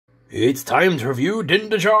It's time to review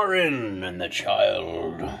Djarin and the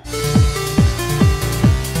Child.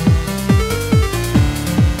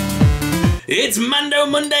 It's Mando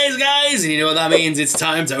Mondays, guys, and you know what that means. It's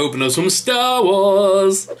time to open up some Star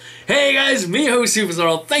Wars. Hey guys, me host Super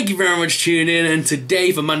Sorrel. Thank you very much for tuning in, and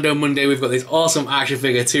today for Mando Monday we've got this awesome action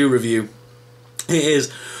figure to review. It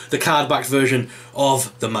is the card-backed version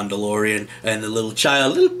of the Mandalorian and the little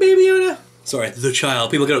child, little Baby Yoda. Sorry, the child.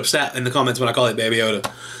 People get upset in the comments when I call it Baby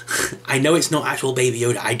Yoda. I know it's not actual Baby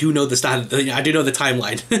Yoda. I do know the standard. I do know the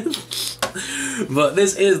timeline. But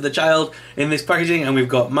this is the child in this packaging, and we've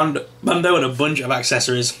got Mando and a bunch of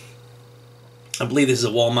accessories. I believe this is a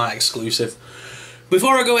Walmart exclusive.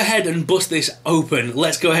 Before I go ahead and bust this open,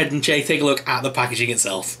 let's go ahead and take a look at the packaging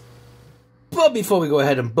itself. But before we go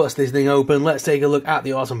ahead and bust this thing open, let's take a look at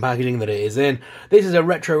the awesome packaging that it is in. This is a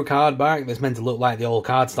retro card back that's meant to look like the old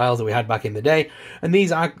card styles that we had back in the day. And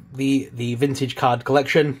these are the vintage card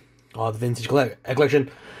collection, or the vintage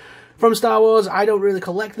collection from Star Wars. I don't really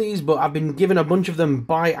collect these, but I've been given a bunch of them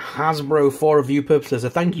by Hasbro for review purposes. So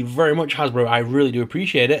thank you very much, Hasbro. I really do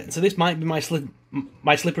appreciate it. So this might be my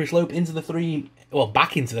slippery slope into the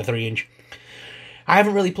back into the 3-inch. I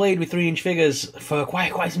haven't really played with 3-inch figures for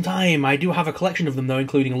quite some time. I do have a collection of them though,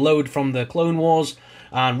 including a load from the Clone Wars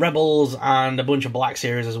and Rebels and a bunch of Black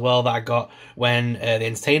Series as well that I got when the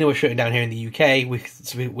Entertainer was shutting down here in the UK. We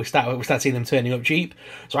start seeing them turning up cheap,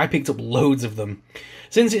 so I picked up loads of them.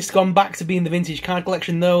 Since it's gone back to being the vintage card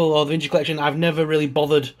collection though, or the vintage collection, I've never really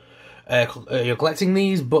bothered collecting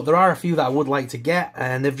these, but there are a few that I would like to get,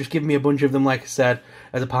 and they've just given me a bunch of them, like I said,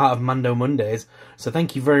 as a part of Mando Mondays. So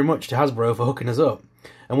thank you very much to Hasbro for hooking us up.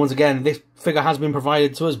 And once again, this figure has been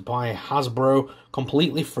provided to us by Hasbro,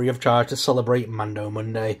 completely free of charge to celebrate Mando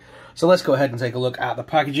Monday. So let's go ahead and take a look at the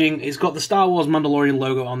packaging. It's got the Star Wars Mandalorian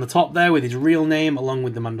logo on the top there with his real name along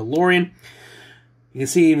with the Mandalorian. You can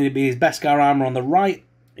see him in his Beskar armor on the right.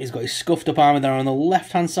 He's got his scuffed up armor there on the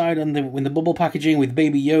left hand side in the bubble packaging with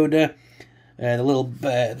Baby Yoda. The little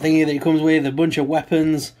thingy that he comes with, a bunch of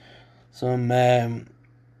weapons, some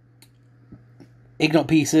Ignot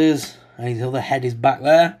pieces, and his other head is back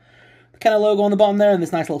there. The Kenner logo on the bottom there, and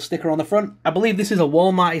this nice little sticker on the front. I believe this is a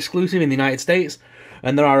Walmart exclusive in the United States,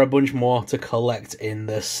 and there are a bunch more to collect in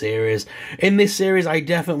the series. In this series, I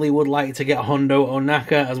definitely would like to get Hondo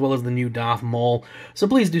Ohnaka, as well as the new Darth Maul. So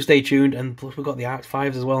please do stay tuned, and plus we've got the Arc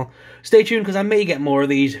 5s as well. Stay tuned, because I may get more of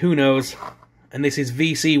these, who knows. And this is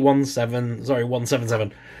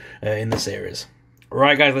VC177 in the series.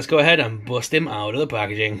 Right, guys, let's go ahead and bust him out of the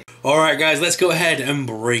packaging. Alright, guys, let's go ahead and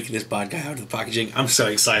break this bad guy out of the packaging. I'm so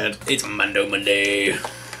excited. It's Mando Monday.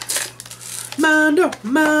 Mando.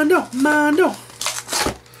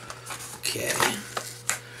 Okay.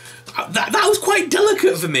 That was quite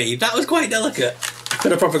delicate for me. That was quite delicate. I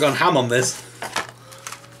could have probably gone ham on this,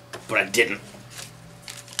 but I didn't.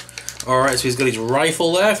 Alright, so he's got his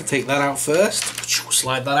rifle there. If I take that out first,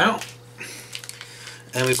 slide that out.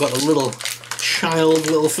 And we've got the little child,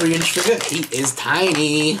 little 3-inch figure. He is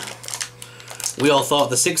tiny. We all thought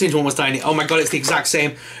the 6-inch one was tiny. Oh my god, it's the exact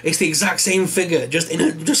same. It's the exact same figure, just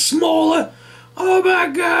smaller. Oh my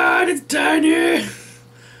god, it's tiny.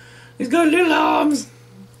 He's got little arms.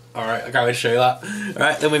 Alright, I can't wait to show you that.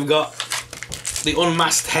 Alright, then we've got the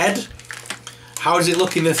unmasked head. How does it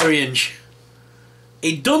look in the 3-inch?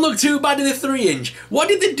 It don't look too bad in the 3-inch. What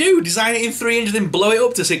did they do? Design it in 3-inch and then blow it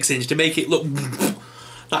up to 6-inch to make it look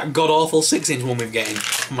that god-awful 6-inch one we're getting.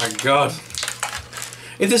 Oh my god.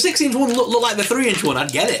 If the 6-inch one looked like the 3-inch one,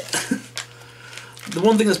 I'd get it. The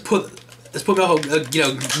one thing that's put me off,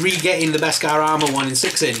 re-getting the Beskar armor one in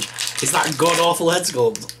 6-inch is that god-awful head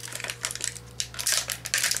sculpt.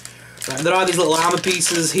 Right, and there are these little armor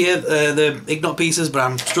pieces here, the Ignot pieces, but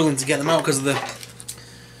I'm struggling to get them out because of the...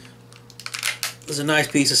 There's a nice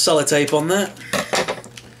piece of sellotape on there.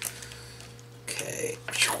 Okay.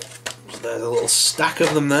 So there's a little stack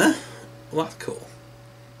of them there. Well, that's cool.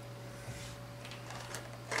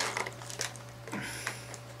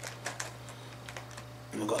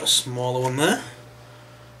 And we've got a smaller one there.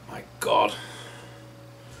 My god.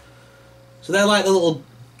 So they're like the little...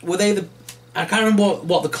 Were they the... I can't remember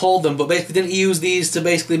what they called them, but basically didn't he use these to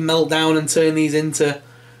basically melt down and turn these into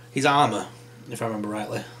his armour, if I remember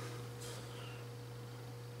rightly.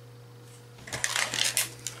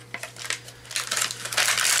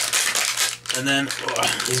 And then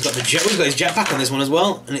he's got his jetpack on this one as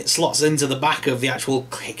well, and it slots into the back of the actual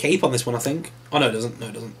cape on this one, I think. Oh no, it doesn't. No,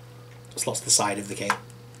 it doesn't. It slots to the side of the cape.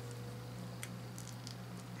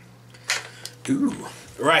 Ooh,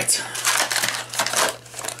 right.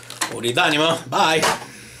 Won't need that anymore. Bye.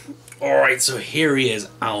 Alright, so here he is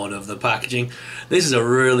out of the packaging. This is a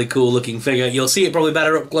really cool looking figure. You'll see it probably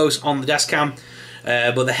better up close on the desk cam.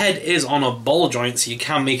 But the head is on a ball joint, so you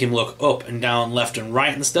can make him look up and down, left and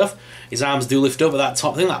right and stuff. His arms do lift up at that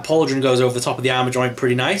top thing. That pauldron goes over the top of the armor joint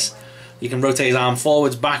pretty nice. You can rotate his arm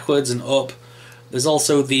forwards, backwards and up. There's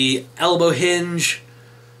also the elbow hinge.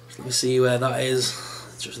 Let me see where that is.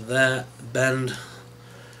 It's just there. Bend.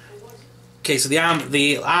 Okay, so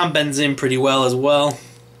the arm bends in pretty well as well.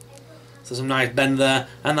 So some nice bend there.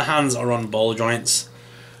 And the hands are on ball joints.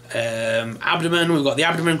 Abdomen, we've got the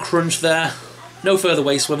abdomen crunch there. No further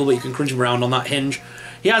waist swivel, but you can crunch him around on that hinge.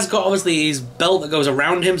 He has got obviously his belt that goes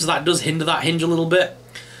around him, so that does hinder that hinge a little bit.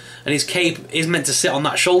 And his cape is meant to sit on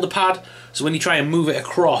that shoulder pad, so when you try and move it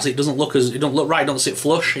across, it don't look right, it don't sit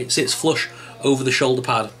flush. It sits flush over the shoulder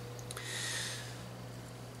pad.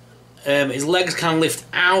 His legs can lift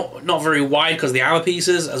out, not very wide because of the armor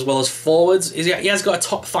pieces, as well as forwards. He has got a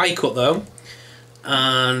top thigh cut though,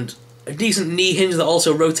 and a decent knee hinge that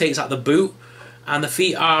also rotates at the boot. And the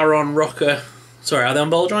feet are on rocker. Sorry, are they on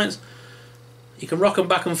ball joints? You can rock them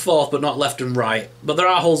back and forth, but not left and right. But there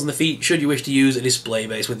are holes in the feet, should you wish to use a display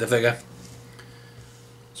base with the figure.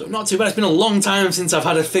 So not too bad. It's been a long time since I've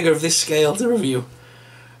had a figure of this scale to review.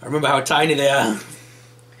 I remember how tiny they are.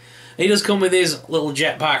 He does come with his little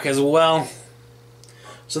jetpack as well.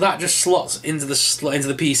 So that just slots into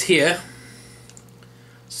the piece here.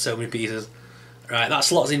 So many pieces. Right, that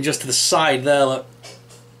slots in just to the side there, look.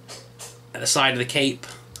 At the side of the cape.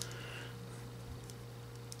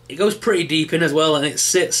 It goes pretty deep in as well, and it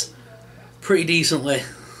sits pretty decently.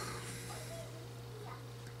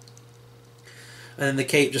 And then the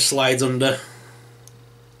cape just slides under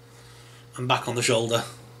and back on the shoulder.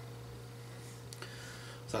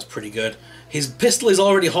 So that's pretty good. His pistol is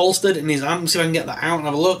already holstered in his arm. See if I can get that out and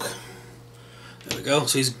have a look. There we go.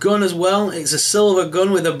 So his gun as well. It's a silver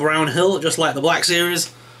gun with a brown hilt, just like the Black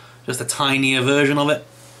Series. Just a tinier version of it.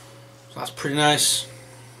 So that's pretty nice.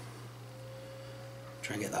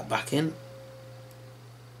 Try and get that back in.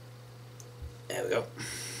 There we go.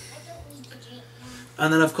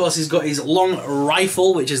 And then of course he's got his long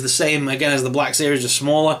rifle, which is the same again as the Black Series, just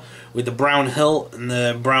smaller, with the brown hilt and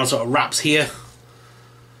the brown sort of wraps here.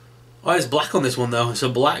 Oh, it's black on this one though. It's a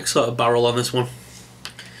black sort of barrel on this one.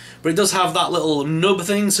 But it does have that little nub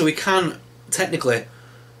thing, so we can technically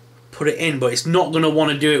put it in, but it's not going to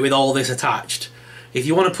want to do it with all this attached. If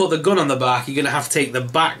you want to put the gun on the back, you're going to have to take the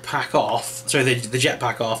backpack off, sorry, the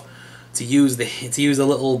jetpack off, to use the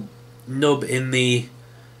little nub in the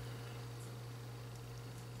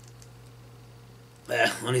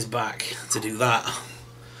there on his back to do that.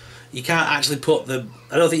 You can't actually put the.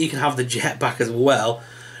 I don't think you can have the jetpack as well.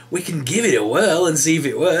 We can give it a whirl and see if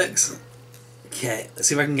it works. Okay, let's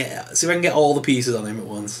see if I can get all the pieces on him at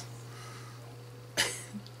once.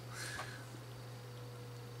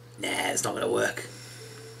 Nah, it's not going to work.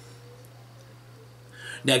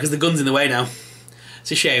 No, because the gun's in the way now.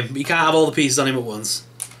 It's a shame, but you can't have all the pieces on him at once.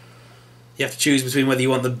 You have to choose between whether you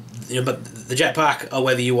want the jetpack or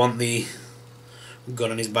whether you want the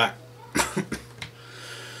gun on his back.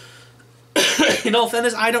 In all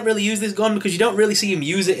fairness, I don't really use this gun because you don't really see him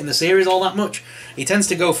use it in the series all that much. He tends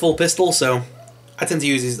to go full pistol, so I tend to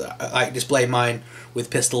use his display mine with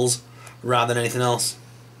pistols rather than anything else.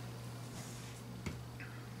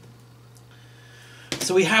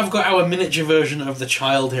 So we have got our miniature version of the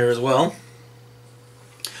child here as well,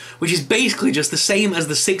 which is basically just the same as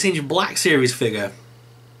the 6-inch Black Series figure,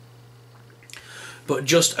 but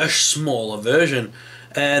just a smaller version.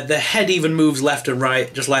 The head even moves left and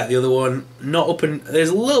right, just like the other one. Not up and there's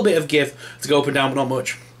a little bit of give to go up and down, but not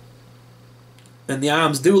much. And the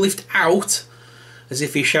arms do lift out, as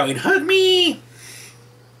if he's shouting, "Hug me!"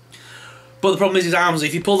 But the problem is his arms.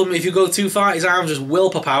 If you pull them, if you go too far, his arms just will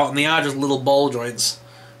pop out, and they are just little ball joints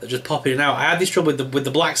that just pop in and out. I had this trouble with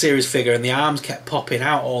the Black Series figure, and the arms kept popping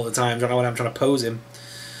out all the time. When I'm trying to pose him,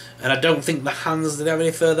 and I don't think the hands. Did they have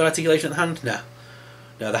any further articulation at the hand? No,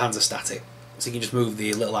 no, the hands are static. So you can just move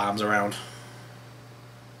the little arms around.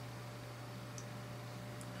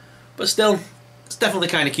 But still, it's definitely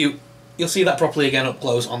kind of cute. You'll see that properly again up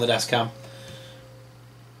close on the desk cam.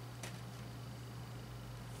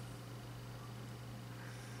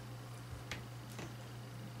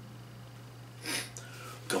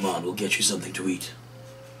 Come on, we'll get you something to eat.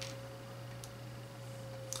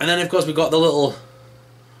 And then of course we've got the little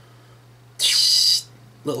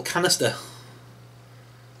canister.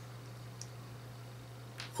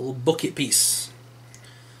 Little bucket piece.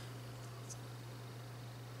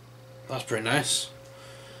 That's pretty nice.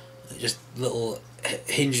 It just little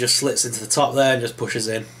hinge just slits into the top there and just pushes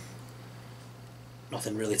in.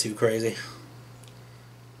 Nothing really too crazy.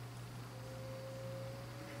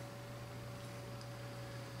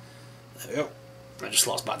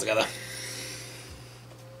 slots back together.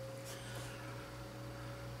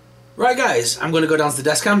 Right guys, I'm going to go down to the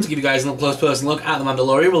desk cam to give you guys an up-close personal look at the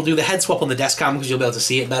Mandalorian. We'll do the head swap on the desk cam because you'll be able to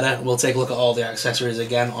see it better. We'll take a look at all the accessories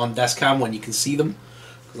again on desk cam when you can see them.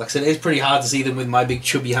 Like I said, it is pretty hard to see them with my big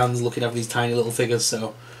chubby hands looking at these tiny little figures,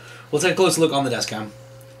 so we'll take a closer look on the desk cam.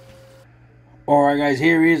 Alright guys,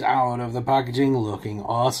 here he is out of the packaging, looking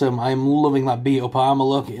awesome. I'm loving that beat up armor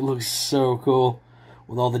look. It looks so cool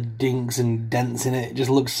with all the dinks and dents in it. It just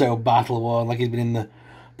looks so battle worn, like he's been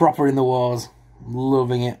proper in the wars.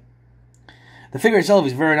 Loving it. The figure itself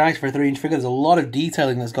is very nice for a 3-inch figure. There's a lot of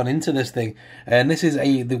detailing that's gone into this thing. And this is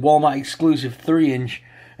the Walmart exclusive 3-inch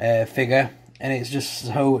figure. And it's just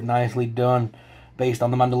so nicely done based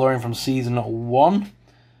on the Mandalorian from Season 1.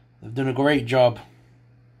 They've done a great job.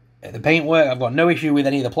 The paintwork, I've got no issue with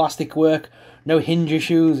any of the plastic work. No hinge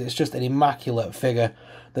issues. It's just an immaculate figure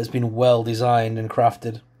that's been well designed and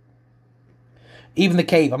crafted. Even the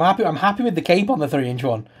cape. I'm happy with the cape on the 3-inch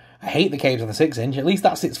one. I hate the capes on the 6-inch. At least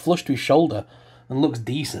that sits flush to his shoulder and looks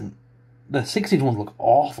decent. The 6-inch ones look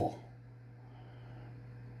awful.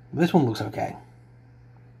 This one looks okay.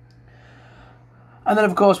 And then,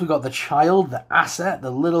 of course, we've got the child, the asset,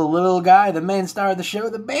 the little guy, the main star of the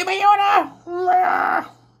show, the Baby Yoda.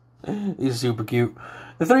 He's super cute.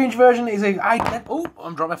 The 3-inch version is oh,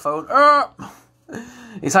 I'm dropping my phone.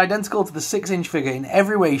 It's identical to the 6-inch figure in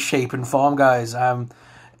every way, shape, and form, guys.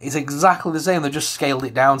 It's exactly the same. They just scaled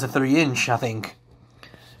it down to 3-inch, I think,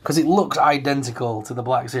 because it looks identical to the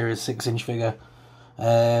Black Series 6-inch figure.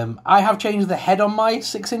 I have changed the head on my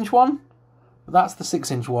 6-inch one. That's the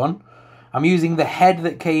 6-inch one. I'm using the head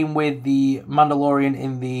that came with the Mandalorian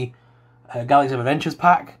in the Galaxy of Adventures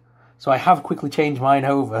pack. So I have quickly changed mine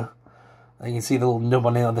over. You can see the little nub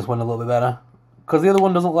on this one a little bit better. Because the other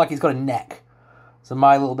one doesn't look like it's got a neck. So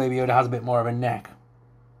my little Baby Yoda has a bit more of a neck.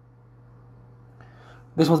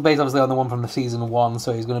 This one's based obviously on the one from the Season 1,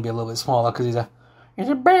 so he's going to be a little bit smaller because he's a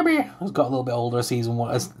baby. He's got a little bit older as Season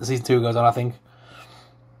 2 goes on, I think.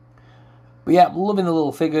 But yeah, loving the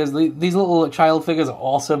little figures. These little child figures are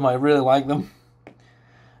awesome. I really like them.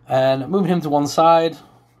 And moving him to one side,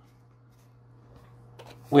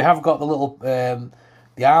 we have got the little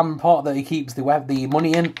the arm pot that he keeps the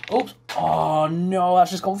money in. Oops! Oh no,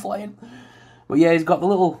 that's just gone flying. But yeah, he's got the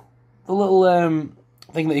little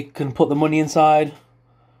thing that he can put the money inside.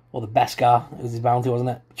 Or the Beskar, it was his bounty, wasn't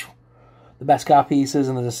it? The Beskar pieces,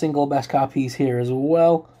 and there's a single Beskar piece here as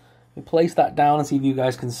well. We place that down and see if you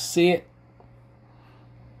guys can see it.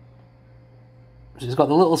 So it's got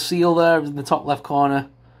the little seal there in the top left corner.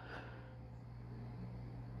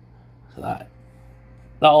 So that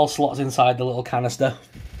all slots inside the little canister.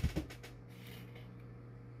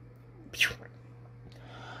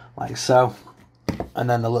 Like so. And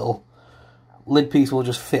then the little lid piece will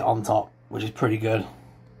just fit on top, which is pretty good.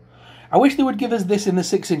 I wish they would give us this in the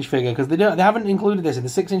 6-inch figure, because they haven't included this in the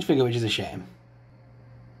 6-inch figure, which is a shame.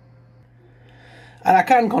 And I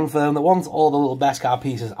can confirm that once all the little Beskar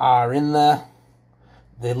pieces are in there,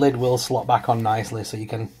 the lid will slot back on nicely, so you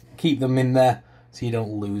can keep them in there so you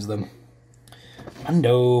don't lose them.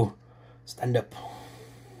 Mando, stand up.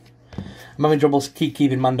 I'm having trouble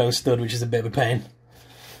keeping Mando stood, which is a bit of a pain.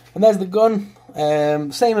 And there's the gun.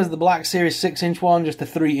 Same as the Black Series 6-inch one, just a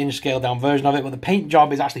 3-inch scaled down version of it, but the paint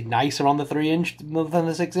job is actually nicer on the 3-inch than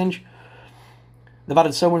the 6-inch. They've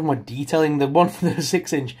added so much more detailing. The one for the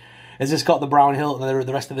 6-inch has just got the brown hilt, and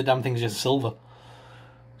the rest of the damn thing is just silver.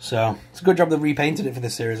 So, it's a good job they repainted it for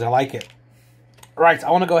this series. I like it. Right,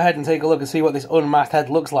 I want to go ahead and take a look and see what this unmasked head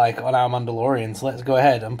looks like on our Mandalorian. So let's go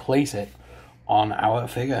ahead and place it on our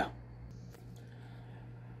figure.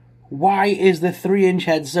 Why is the 3-inch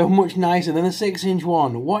head so much nicer than the 6-inch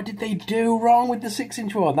one? What did they do wrong with the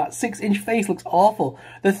 6-inch one? That 6-inch face looks awful.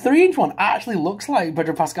 The 3-inch one actually looks like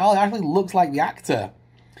Pedro Pascal. It actually looks like the actor.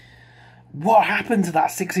 What happened to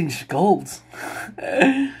that 6-inch sculpt?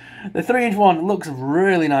 The 3-inch one looks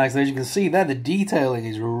really nice. As you can see there, the detailing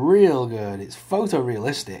is real good. It's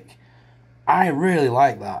photorealistic. I really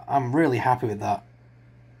like that. I'm really happy with that.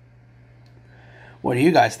 What do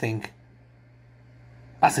you guys think?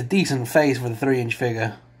 That's a decent face for the 3-inch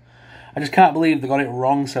figure. I just can't believe they got it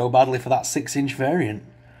wrong so badly for that 6-inch variant.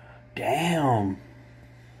 Damn.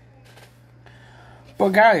 But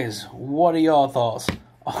guys, what are your thoughts?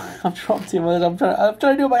 Oh, I've dropped him. I'm trying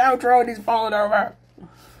to do my outro and he's falling over.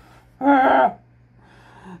 Ah.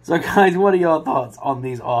 So guys, what are your thoughts on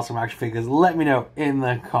these awesome action figures? Let me know in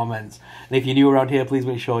the comments. And if you're new around here, please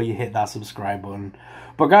make sure you hit that subscribe button.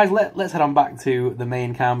 But guys, let's head on back to the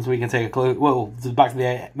main cam so we can take a close... Well, back to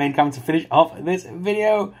the main cam to finish off this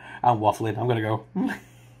video. I'm waffling. I'm going to go.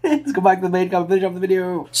 Let's go back to the main comment, finish off the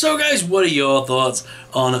video. So guys, what are your thoughts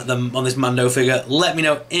on this Mando figure? Let me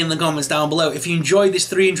know in the comments down below. If you enjoyed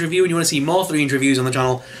this 3-inch review and you want to see more 3-inch reviews on the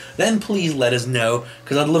channel, then please let us know,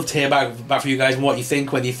 because I'd love to hear back from you guys what you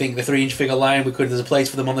think, whether you think the 3-inch figure line, there's a place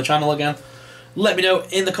for them on the channel again. Let me know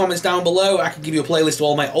in the comments down below. I can give you a playlist of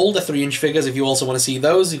all my older 3-inch figures if you also want to see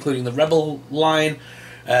those, including the Rebel line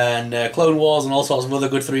and Clone Wars and all sorts of other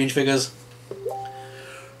good 3-inch figures.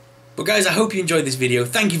 But guys, I hope you enjoyed this video.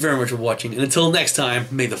 Thank you very much for watching, and until next time,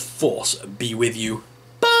 may the Force be with you.